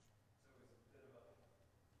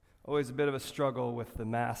Always a bit of a struggle with the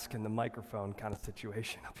mask and the microphone kind of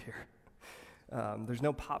situation up here. There's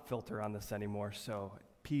no pop filter on this anymore, so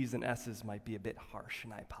P's and S's might be a bit harsh,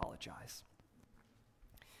 and I apologize.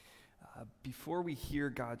 Before we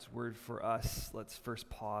hear God's word for us, let's first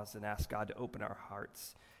pause and ask God to open our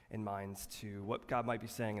hearts and minds to what God might be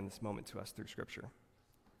saying in this moment to us through Scripture.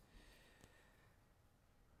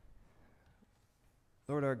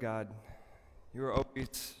 Lord our God, you are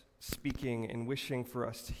always speaking and wishing for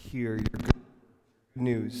us to hear your good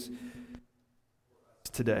news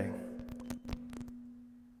today.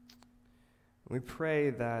 We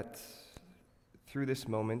pray that through this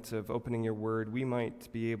moment of opening your word, we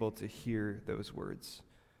might be able to hear those words,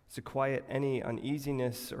 to quiet any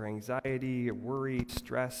uneasiness or anxiety or worry,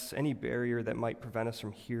 stress, any barrier that might prevent us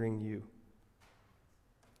from hearing you.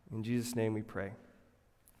 In Jesus' name we pray.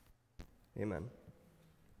 Amen.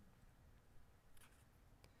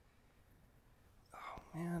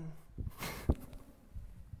 Man.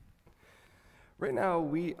 Right now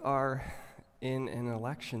we are in an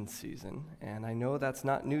election season, and I know that's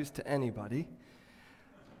not news to anybody.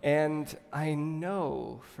 And I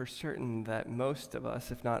know for certain that most of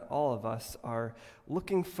us, if not all of us, are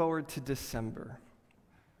looking forward to December,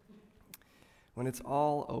 when it's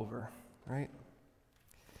all over, right?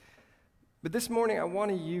 But this morning, I want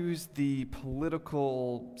to use the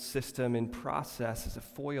political system and process as a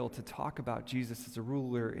foil to talk about Jesus as a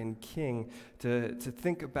ruler and king, to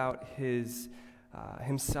think about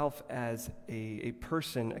himself as a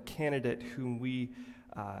person, a candidate whom we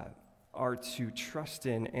are to trust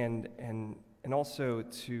in, and also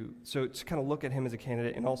to kind of look at him as a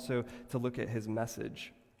candidate, and also to look at his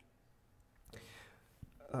message.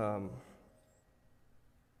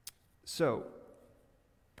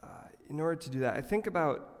 In order to do that, I think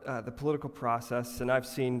about the political process, and I've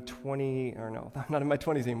seen I'm not in my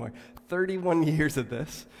 20s anymore, 31 years of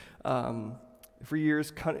this. For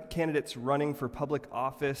years, candidates running for public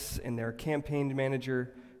office and their campaign managers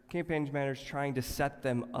trying to set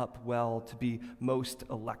them up well to be most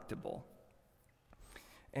electable.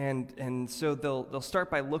 And so they'll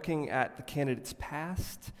start by looking at the candidate's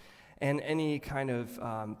past and any kind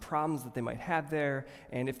of problems that they might have there.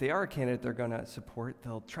 And if they are a candidate they're going to support,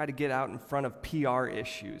 they'll try to get out in front of PR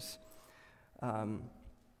issues. And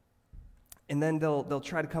then they'll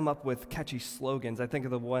try to come up with catchy slogans. I think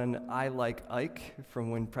of the one, "I like Ike," from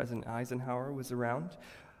when President Eisenhower was around.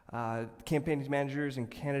 Campaign managers and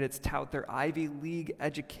candidates tout their Ivy League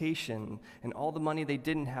education and all the money they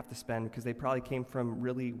didn't have to spend because they probably came from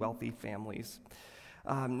really wealthy families.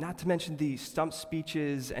 Not to mention the stump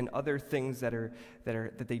speeches and other things that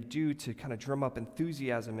they do to kind of drum up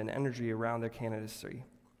enthusiasm and energy around their candidacy.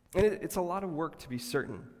 And it's a lot of work, to be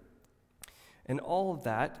certain. And all of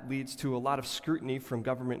that leads to a lot of scrutiny from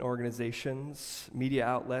government organizations, media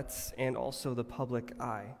outlets, and also the public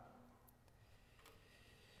eye.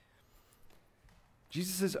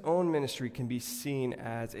 Jesus' own ministry can be seen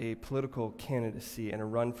as a political candidacy and a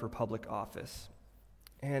run for public office.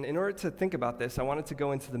 And in order to think about this, I wanted to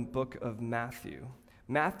go into the book of Matthew.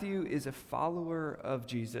 Matthew is a follower of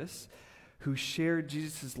Jesus who shared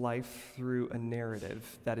Jesus' life through a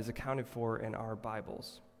narrative that is accounted for in our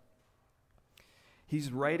Bibles. He's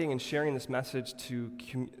writing and sharing this message to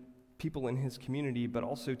people in his community, but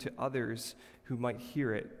also to others who might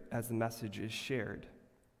hear it as the message is shared.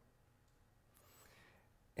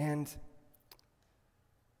 And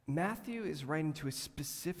Matthew is writing to a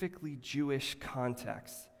specifically Jewish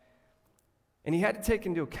context. And he had to take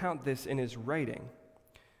into account this in his writing.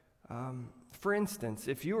 For instance,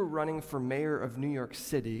 if you were running for mayor of New York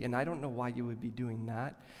City, and I don't know why you would be doing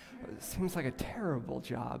that, it seems like a terrible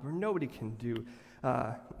job, where nobody can do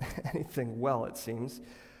anything well, it seems,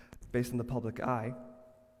 based on the public eye.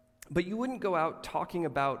 But you wouldn't go out talking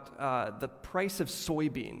about the price of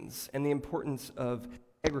soybeans and the importance of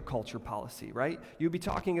agriculture policy, right? You'd be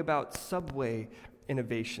talking about subway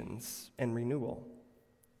innovations and renewal.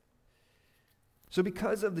 So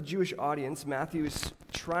because of the Jewish audience, Matthew is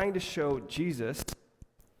trying to show Jesus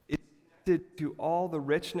is connected to all the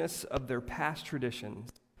richness of their past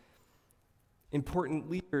traditions, important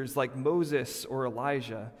leaders like Moses or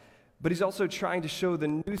Elijah, but he's also trying to show the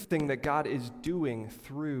new thing that God is doing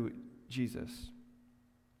through Jesus.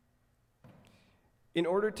 In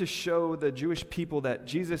order to show the Jewish people that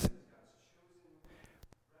Jesus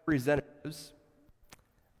representatives,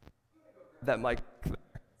 that mic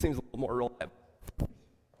seems a little more reliable.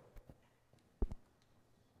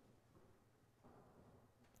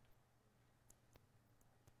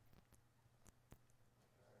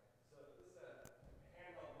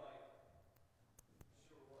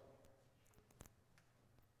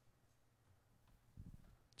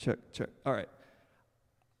 Check, check. All right.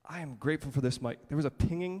 I am grateful for this mic. There was a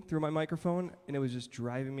pinging through my microphone, and it was just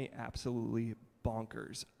driving me absolutely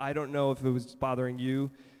bonkers. I don't know if it was bothering you.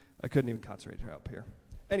 I couldn't even concentrate up here.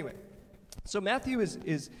 Anyway, so Matthew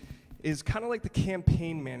is kind of like the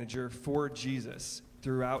campaign manager for Jesus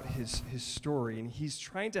throughout his story, and he's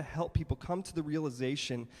trying to help people come to the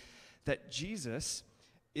realization that Jesus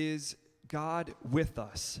is God with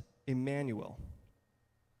us, Emmanuel.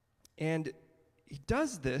 And he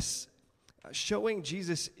does this showing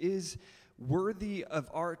Jesus is worthy of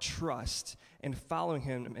our trust and following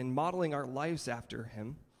him and modeling our lives after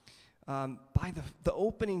him by the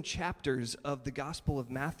opening chapters of the Gospel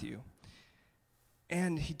of Matthew.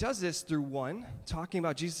 And he does this through, one, talking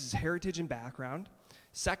about Jesus' heritage and background.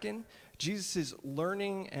 Second, Jesus'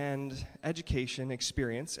 learning and education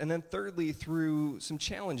experience. And then thirdly, through some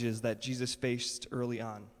challenges that Jesus faced early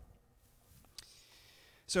on.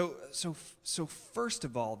 So first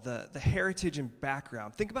of all, the heritage and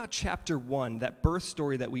background. Think about chapter 1, that birth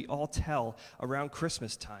story that we all tell around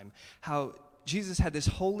Christmas time. How Jesus had this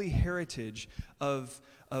holy heritage of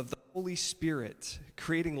the Holy Spirit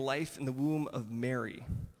creating life in the womb of Mary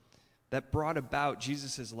that brought about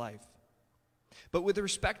Jesus' life. But with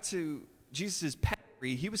respect to Jesus'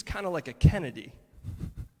 pedigree, he was kind of like a Kennedy.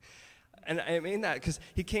 And I mean that because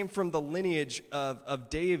he came from the lineage of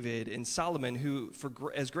David and Solomon, who,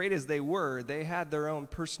 as great as they were, they had their own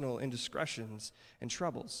personal indiscretions and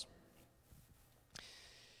troubles.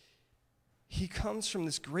 He comes from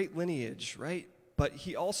this great lineage, right? But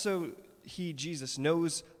Jesus,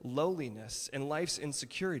 knows lowliness and life's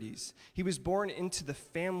insecurities. He was born into the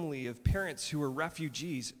family of parents who were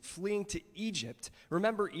refugees fleeing to Egypt.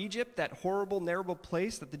 Remember Egypt, that horrible, terrible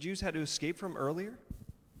place that the Jews had to escape from earlier?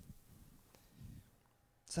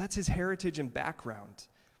 So that's his heritage and background.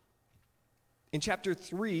 In chapter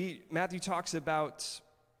 3, Matthew talks about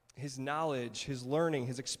his knowledge, his learning,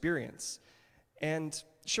 his experience. And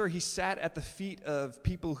sure, he sat at the feet of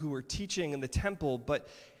people who were teaching in the temple, but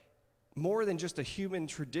more than just a human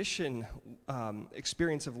tradition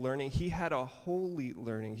experience of learning, he had a holy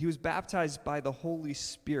learning. He was baptized by the Holy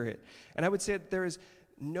Spirit. And I would say that there is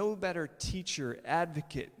no better teacher,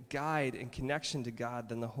 advocate, guide, and connection to God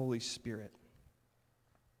than the Holy Spirit.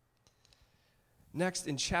 Next,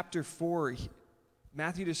 in chapter 4,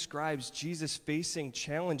 Matthew describes Jesus facing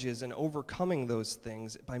challenges and overcoming those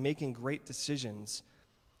things by making great decisions.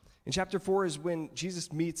 In chapter 4 is when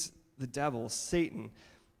Jesus meets the devil, Satan.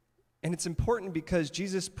 And it's important because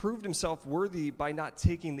Jesus proved himself worthy by not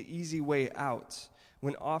taking the easy way out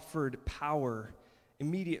when offered power,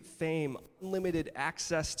 immediate fame, unlimited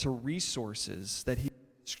access to resources that he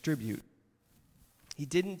could distribute. He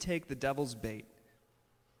didn't take the devil's bait.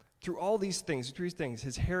 Through all these things,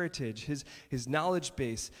 his heritage, his knowledge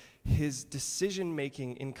base, his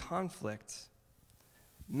decision-making in conflict,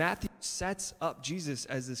 Matthew sets up Jesus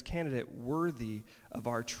as this candidate worthy of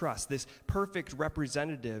our trust, this perfect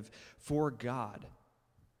representative for God.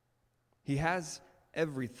 He has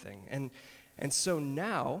everything. And so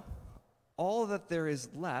now, all that there is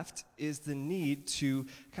left is the need to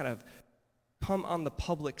kind of come on the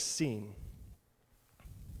public scene.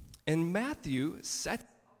 And Matthew sets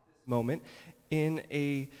moment in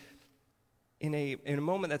a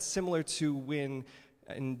moment that's similar to when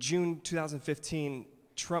in June 2015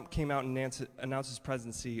 Trump came out and announced his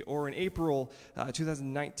presidency, or in April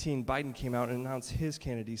 2019 Biden came out and announced his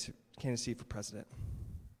candidacy for president.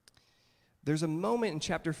 There's a moment in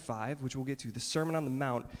chapter 5, which we'll get to, the Sermon on the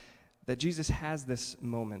Mount, that Jesus has this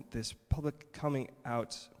moment, this public coming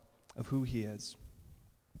out of who he is.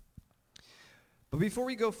 But before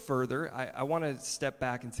we go further, I want to step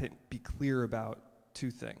back and be clear about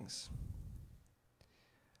two things.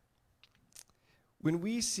 When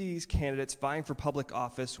we see candidates vying for public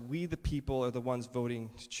office, we, the people, are the ones voting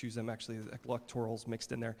to choose them. Actually, the electoral's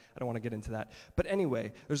mixed in there. I don't want to get into that. But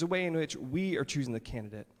anyway, there's a way in which we are choosing the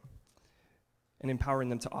candidate and empowering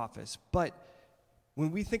them to office. But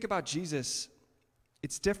when we think about Jesus,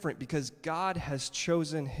 it's different because God has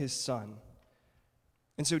chosen his Son.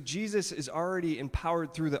 And so Jesus is already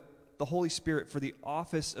empowered through the Holy Spirit for the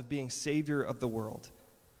office of being Savior of the world.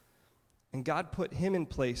 And God put him in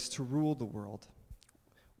place to rule the world,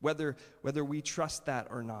 whether we trust that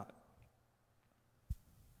or not.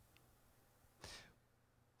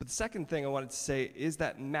 But the second thing I wanted to say is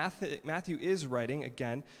that Matthew is writing,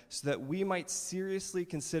 again, so that we might seriously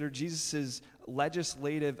consider Jesus'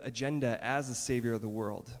 legislative agenda as the Savior of the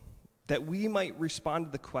world. That we might respond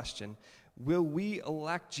to the question, will we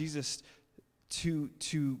elect Jesus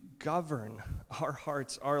to govern our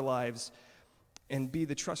hearts, our lives, and be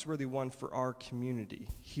the trustworthy one for our community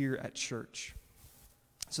here at church?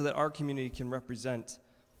 so that our community can represent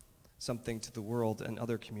something to the world and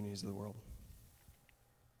other communities of the world.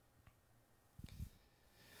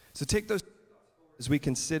 So take those as we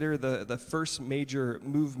consider the first major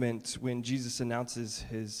movement when Jesus announces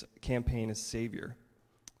his campaign as Savior,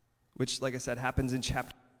 which, like I said, happens in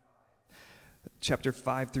chapter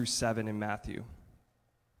 5 through 7 in Matthew.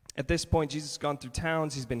 At this point, Jesus has gone through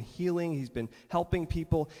towns, he's been healing, he's been helping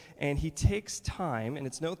people, and he takes time, and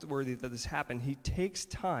it's noteworthy that this happened, he takes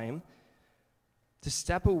time to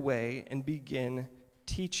step away and begin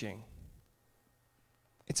teaching.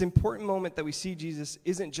 It's an important moment that we see Jesus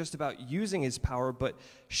isn't just about using his power, but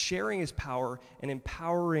sharing his power and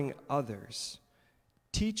empowering others,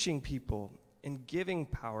 teaching people and giving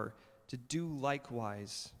power to do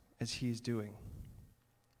likewise as he's doing,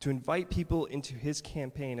 to invite people into his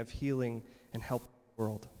campaign of healing and help the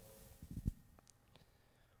world.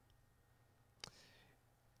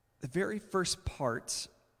 The very first part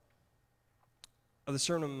of the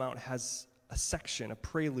Sermon on the Mount has a section, a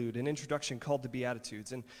prelude, an introduction called the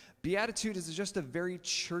Beatitudes. And Beatitude is just a very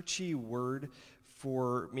churchy word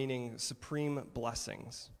for meaning supreme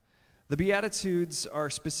blessings. The Beatitudes are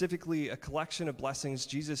specifically a collection of blessings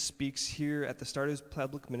Jesus speaks here at the start of his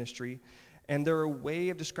public ministry, and they're a way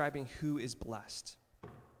of describing who is blessed.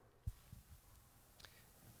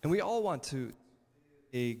 And we all want to live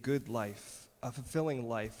a good life, a fulfilling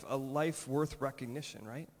life, a life worth recognition,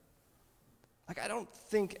 right? Like, I don't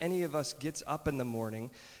think any of us gets up in the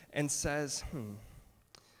morning and says,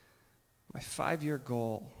 my 5-year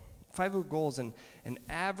goal is an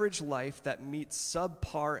average life that meets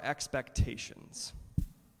subpar expectations.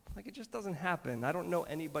 Like, it just doesn't happen. I don't know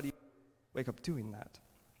anybody wake up doing that.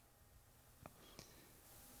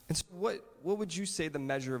 And so what would you say the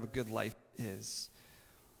measure of a good life is?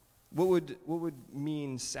 What would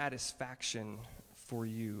mean satisfaction for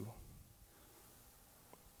you?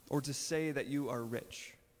 Or to say that you are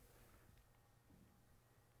rich?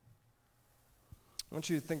 I want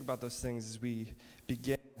you to think about those things as we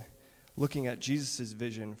begin looking at Jesus'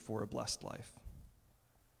 vision for a blessed life.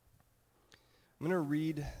 I'm going to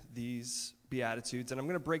read these Beatitudes, and I'm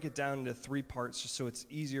going to break it down into 3 parts just so it's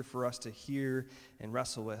easier for us to hear and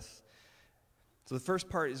wrestle with. So the first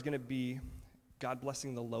part is going to be God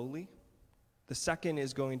blessing the lowly. The second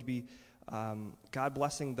is going to be God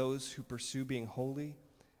blessing those who pursue being holy.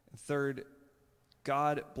 And third,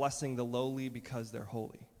 God blessing the lowly because they're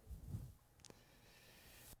holy.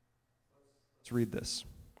 Let's read this.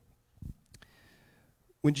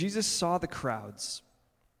 When Jesus saw the crowds,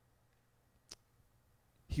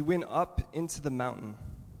 he went up into the mountain.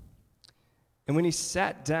 And when he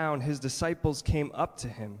sat down, his disciples came up to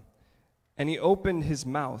him, and he opened his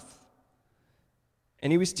mouth,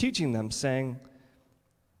 and he was teaching them, saying,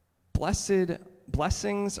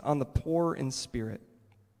 Blessings on the poor in spirit,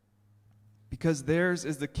 because theirs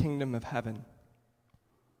is the kingdom of heaven.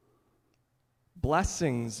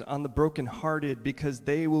 Blessings on the brokenhearted, because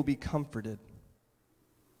they will be comforted.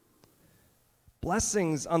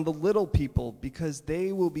 Blessings on the little people, because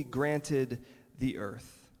they will be granted the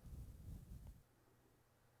earth.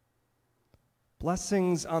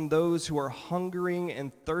 Blessings on those who are hungering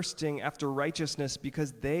and thirsting after righteousness,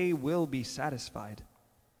 because they will be satisfied.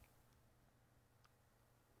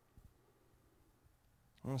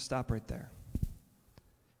 I'm going to stop right there.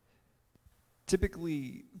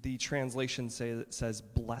 Typically, the translation says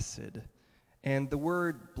blessed. And the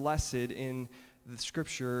word blessed in the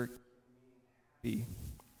scripture,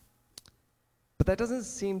 but that doesn't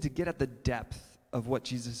seem to get at the depth of what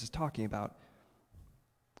Jesus is talking about.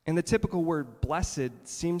 And the typical word blessed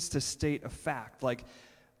seems to state a fact, like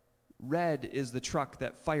red is the truck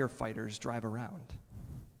that firefighters drive around.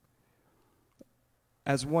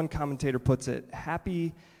 As one commentator puts it,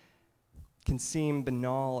 happy can seem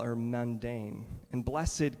banal or mundane, and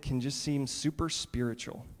blessed can just seem super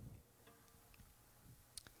spiritual.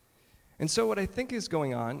 And so what I think is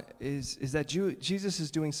going on is that Jesus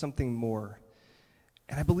is doing something more.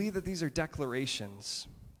 And I believe that these are declarations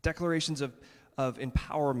of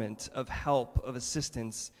empowerment, of help, of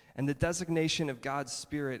assistance, and the designation of God's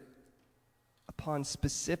Spirit upon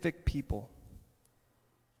specific people.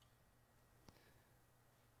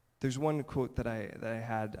 There's one quote that I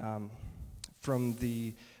had from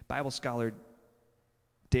the Bible scholar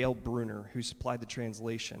Dale Bruner, who supplied the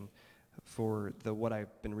translation for what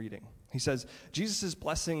I've been reading. He says, Jesus'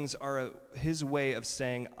 blessings are his way of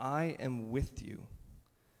saying, I am with you.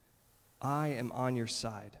 I am on your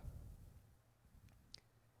side.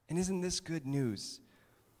 And isn't this good news?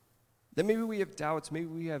 That maybe we have doubts, maybe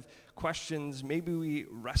we have questions, maybe we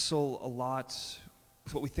wrestle a lot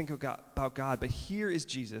with what we think about God. But here is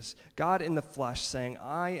Jesus, God in the flesh, saying,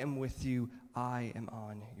 I am with you, I am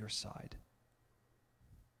on your side.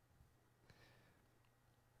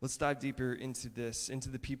 Let's dive deeper into this, into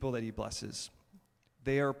the people that he blesses.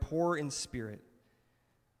 They are poor in spirit.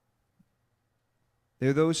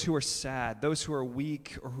 They're those who are sad, those who are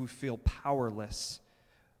weak or who feel powerless,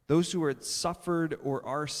 those who are suffered or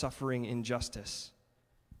are suffering injustice.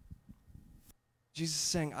 Jesus is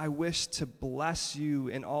saying, I wish to bless you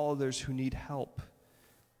and all others who need help,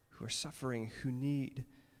 who are suffering, who need,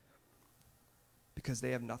 because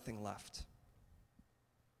they have nothing left.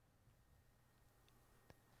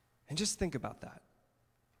 And just think about that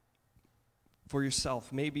for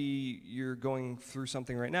yourself. Maybe you're going through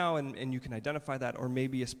something right now and you can identify that, or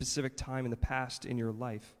maybe a specific time in the past in your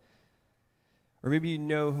life. Or maybe you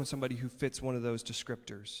know somebody who fits one of those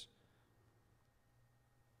descriptors.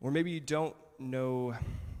 Or maybe you don't know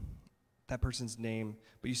that person's name,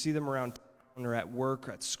 but you see them around town or at work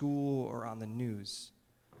or at school or on the news.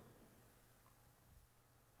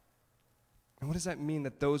 And what does that mean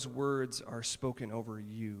that those words are spoken over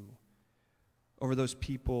you, over those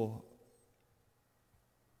people?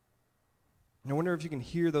 And I wonder if you can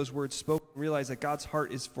hear those words spoken and realize that God's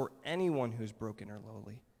heart is for anyone who's broken or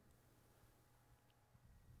lowly.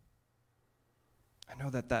 I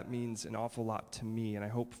know that means an awful lot to me, and I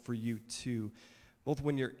hope for you too, both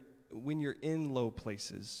when you're in low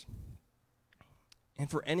places and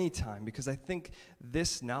for any time, because I think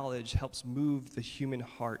this knowledge helps move the human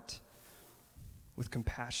heart with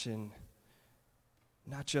compassion,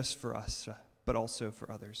 not just for us, but also for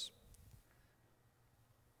others.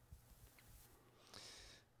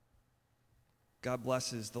 God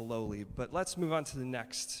blesses the lowly, but let's move on to the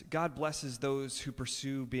next. God blesses those who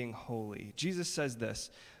pursue being holy. Jesus says this,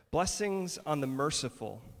 blessings on the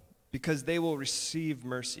merciful, because they will receive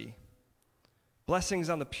mercy. Blessings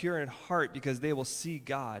on the pure in heart, because they will see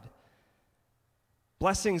God.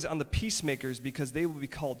 Blessings on the peacemakers, because they will be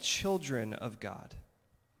called children of God.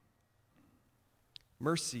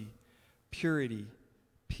 Mercy, purity,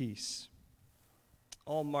 peace.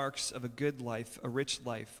 All marks of a good life, a rich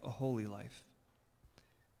life, a holy life.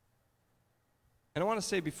 And I want to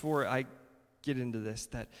say before I get into this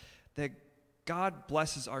that God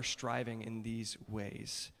blesses our striving in these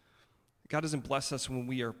ways. God doesn't bless us when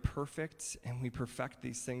we are perfect and we perfect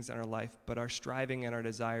these things in our life, but our striving and our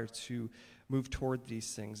desire to move toward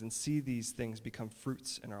these things and see these things become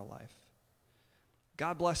fruits in our life.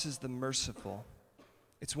 God blesses the merciful.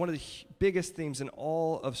 It's one of the biggest themes in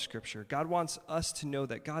all of Scripture. God wants us to know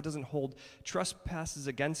that God doesn't hold trespasses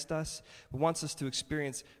against us, but wants us to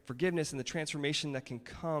experience forgiveness and the transformation that can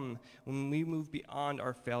come when we move beyond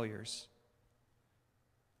our failures.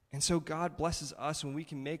 And so God blesses us when we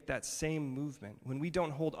can make that same movement, when we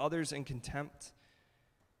don't hold others in contempt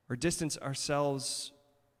or distance ourselves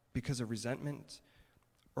because of resentment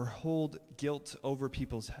or hold guilt over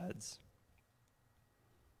people's heads.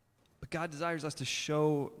 But God desires us to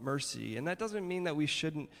show mercy, and that doesn't mean that we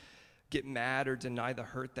shouldn't get mad or deny the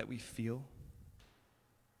hurt that we feel.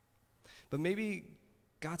 But maybe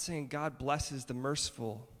God saying God blesses the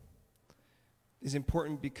merciful is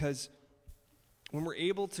important because when we're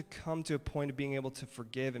able to come to a point of being able to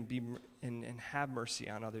forgive and have mercy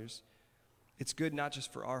on others, it's good not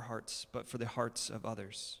just for our hearts, but for the hearts of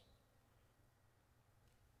others.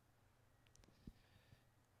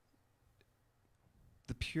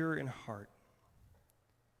 The pure in heart.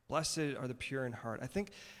 Blessed are the pure in heart. I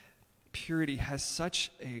think purity has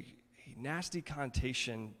such a nasty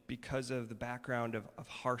connotation because of the background of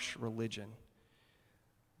harsh religion.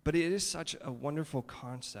 But it is such a wonderful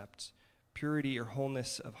concept, purity or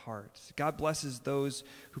wholeness of heart. God blesses those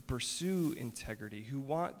who pursue integrity, who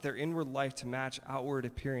want their inward life to match outward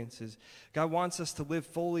appearances. God wants us to live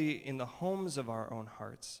fully in the homes of our own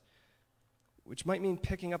hearts, which might mean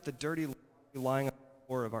picking up the dirty lying on the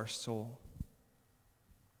floor of our soul.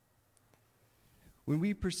 When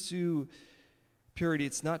we pursue purity,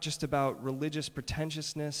 it's not just about religious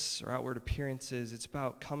pretentiousness or outward appearances. It's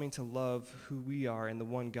about coming to love who we are and the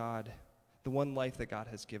one God, the one life that God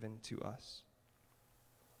has given to us.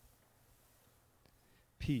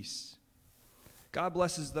 Peace. God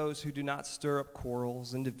blesses those who do not stir up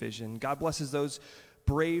quarrels and division. God blesses those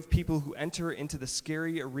brave people who enter into the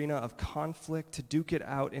scary arena of conflict to duke it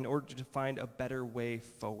out in order to find a better way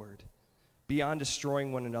forward. Beyond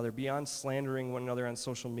destroying one another, beyond slandering one another on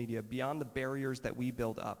social media, beyond the barriers that we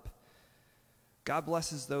build up. God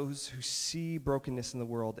blesses those who see brokenness in the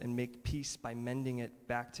world and make peace by mending it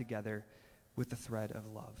back together with the thread of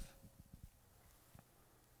love.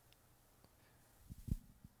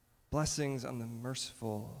 Blessings on the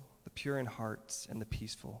merciful, the pure in heart, and the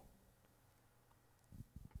peaceful.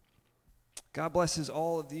 God blesses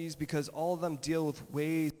all of these because all of them deal with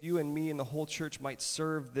ways you and me and the whole church might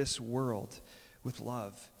serve this world with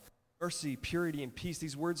love. Mercy, purity, and peace.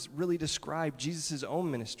 These words really describe Jesus'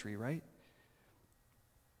 own ministry, right?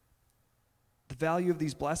 The value of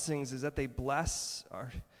these blessings is that they bless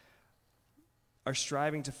our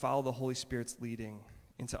striving to follow the Holy Spirit's leading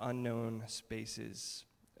into unknown spaces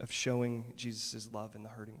of showing Jesus' love in the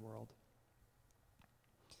hurting world.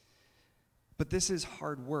 But this is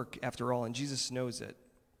hard work, after all, and Jesus knows it,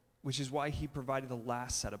 which is why he provided the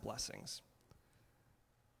last set of blessings.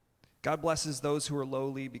 God blesses those who are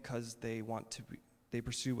lowly because they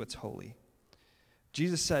pursue what's holy.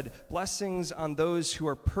 Jesus said, "Blessings on those who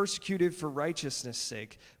are persecuted for righteousness'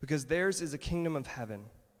 sake, because theirs is the kingdom of heaven."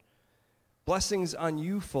 Blessings on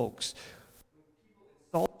you folks. People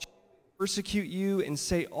insult you, persecute you, and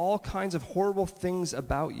say all kinds of horrible things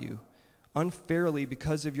about you unfairly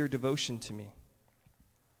because of your devotion to me.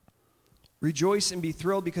 Rejoice and be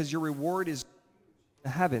thrilled because your reward is in the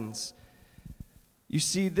heavens. You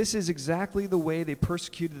see, this is exactly the way they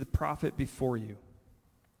persecuted the prophet before you.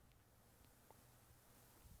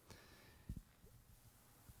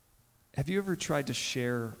 Have you ever tried to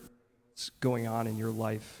share what's going on in your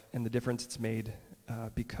life and the difference it's made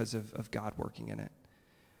because of God working in it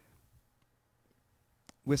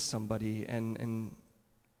with somebody and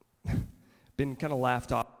been kind of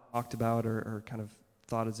laughed off, talked about, or kind of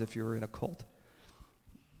thought as if you were in a cult?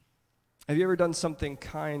 Have you ever done something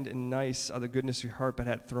kind and nice out of the goodness of your heart but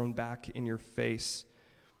had it thrown back in your face?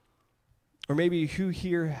 Or maybe who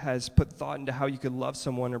here has put thought into how you could love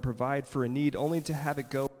someone or provide for a need only to have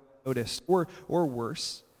it go unnoticed, or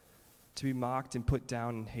worse, to be mocked and put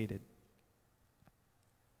down and hated?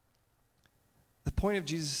 The point of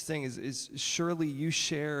Jesus' thing is surely you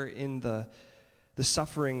share in the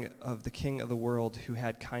suffering of the King of the world who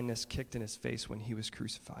had kindness kicked in his face when he was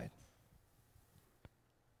crucified.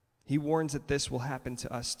 He warns that this will happen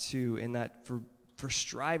to us too, and that for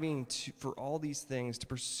striving for all these things, to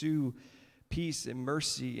pursue peace and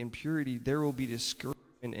mercy and purity, there will be discouragement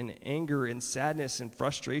and anger and sadness and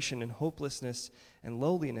frustration and hopelessness and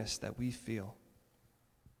loneliness that we feel.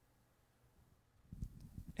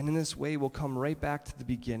 And in this way, we'll come right back to the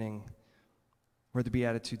beginning where the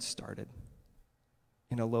Beatitudes started,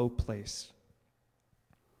 in a low place.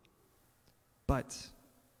 But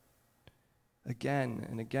again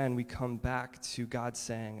and again, we come back to God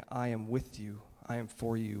saying, "I am with you, I am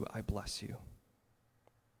for you, I bless you."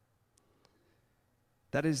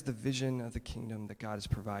 That is the vision of the kingdom that God has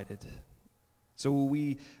provided. So will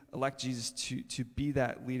we elect Jesus to be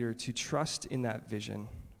that leader, to trust in that vision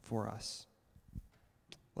for us?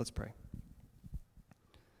 Let's pray.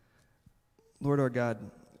 Lord our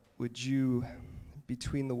God, would you,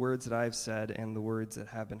 between the words that I've said and the words that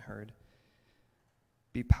have been heard,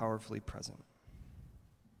 be powerfully present,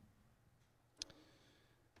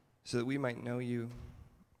 so that we might know you,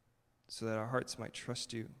 so that our hearts might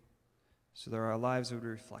trust you, so that our lives would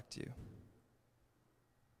reflect you,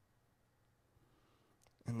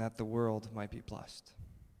 and that the world might be blessed.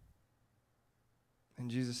 In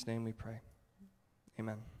Jesus' name we pray.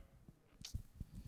 Amen.